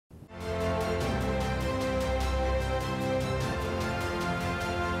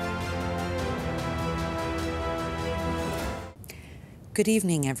Good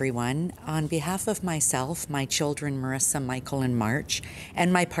evening, everyone. On behalf of myself, my children, Marissa, Michael, and March,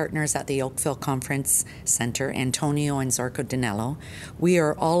 and my partners at the Oakville Conference Center, Antonio and Zorco Danello, we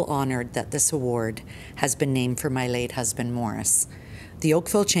are all honored that this award has been named for my late husband, Morris. The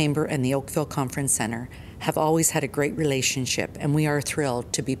Oakville Chamber and the Oakville Conference Center have always had a great relationship, and we are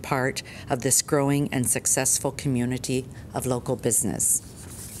thrilled to be part of this growing and successful community of local business.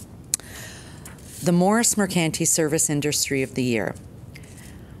 The Morris Mercanti Service Industry of the Year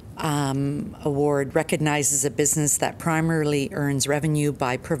award recognizes a business that primarily earns revenue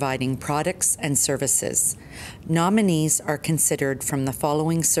by providing products and services. Nominees are considered from the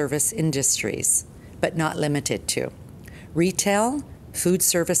following service industries, but not limited to: retail, food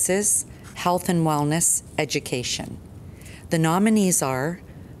services, health and wellness, education. The nominees are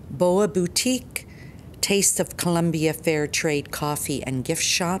Boa Boutique, Taste of Columbia Fair Trade Coffee and Gift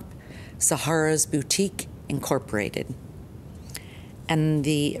Shop, Zahara's Boutique Incorporated. And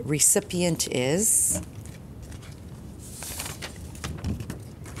the recipient is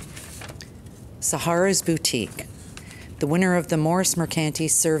Zahara's Boutique. The winner of the Morris Mercanti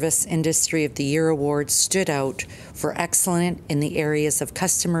Service Industry of the Year Award stood out for excellence in the areas of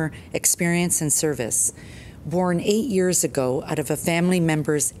customer experience and service. Born 8 years ago out of a family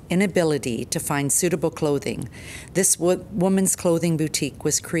member's inability to find suitable clothing, this woman's clothing boutique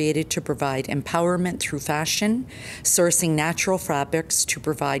was created to provide empowerment through fashion, sourcing natural fabrics to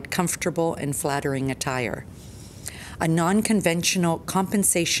provide comfortable and flattering attire. A non-conventional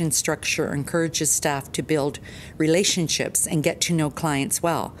compensation structure encourages staff to build relationships and get to know clients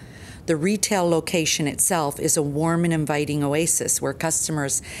well. The retail location itself is a warm and inviting oasis where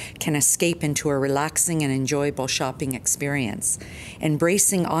customers can escape into a relaxing and enjoyable shopping experience.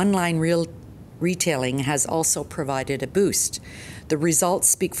 Embracing online retailing has also provided a boost. The results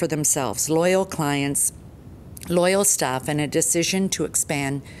speak for themselves: loyal clients, loyal staff, and a decision to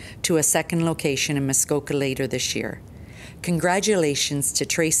expand to a second location in Muskoka later this year. Congratulations to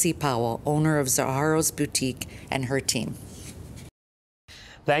Tracy Powell, owner of Zahara's Boutique, and her team.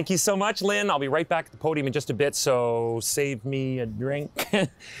 Thank you so much, Lynn. I'll be right back at the podium in just a bit, so save me a drink.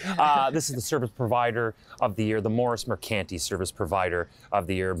 This is the Service Provider of the Year, the Morris Mercanti Service Provider of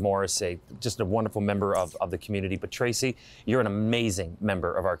the Year. Morris, just a wonderful member of the community. But Tracy, you're an amazing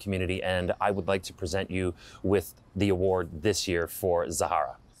member of our community, and I would like to present you with the award this year for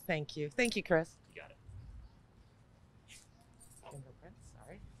Zahara. Thank you. Thank you, Chris. You got it.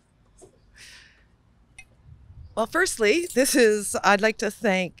 Sorry. Well, firstly, I'd like to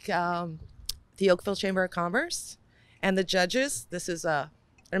thank the Oakville Chamber of Commerce and the judges. This is an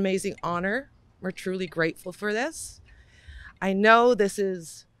amazing honor. We're truly grateful for this. I know this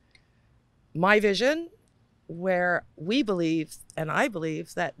is my vision, where we believe, and I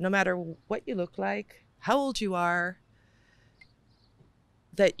believe, that no matter what you look like, how old you are,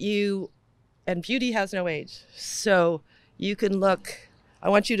 and beauty has no age. So you can look, I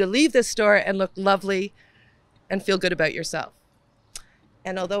want you to leave this store and look lovely and feel good about yourself.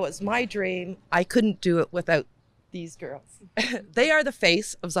 And although it's my dream, I couldn't do it without these girls. They are the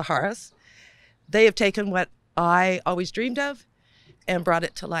face of Zahara's. They have taken what I always dreamed of and brought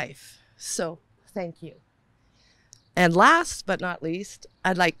it to life. So thank you. And last but not least,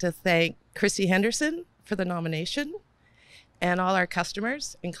 I'd like to thank Chrissy Henderson for the nomination, and all our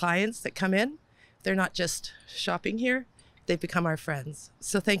customers and clients that come in. They're not just shopping here, they've become our friends.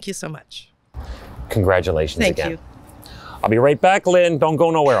 So thank you so much. Congratulations Thank again. you. I'll be right back, Lynn. Don't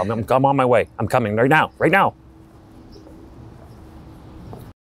go nowhere. I'm on my way. I'm coming right now.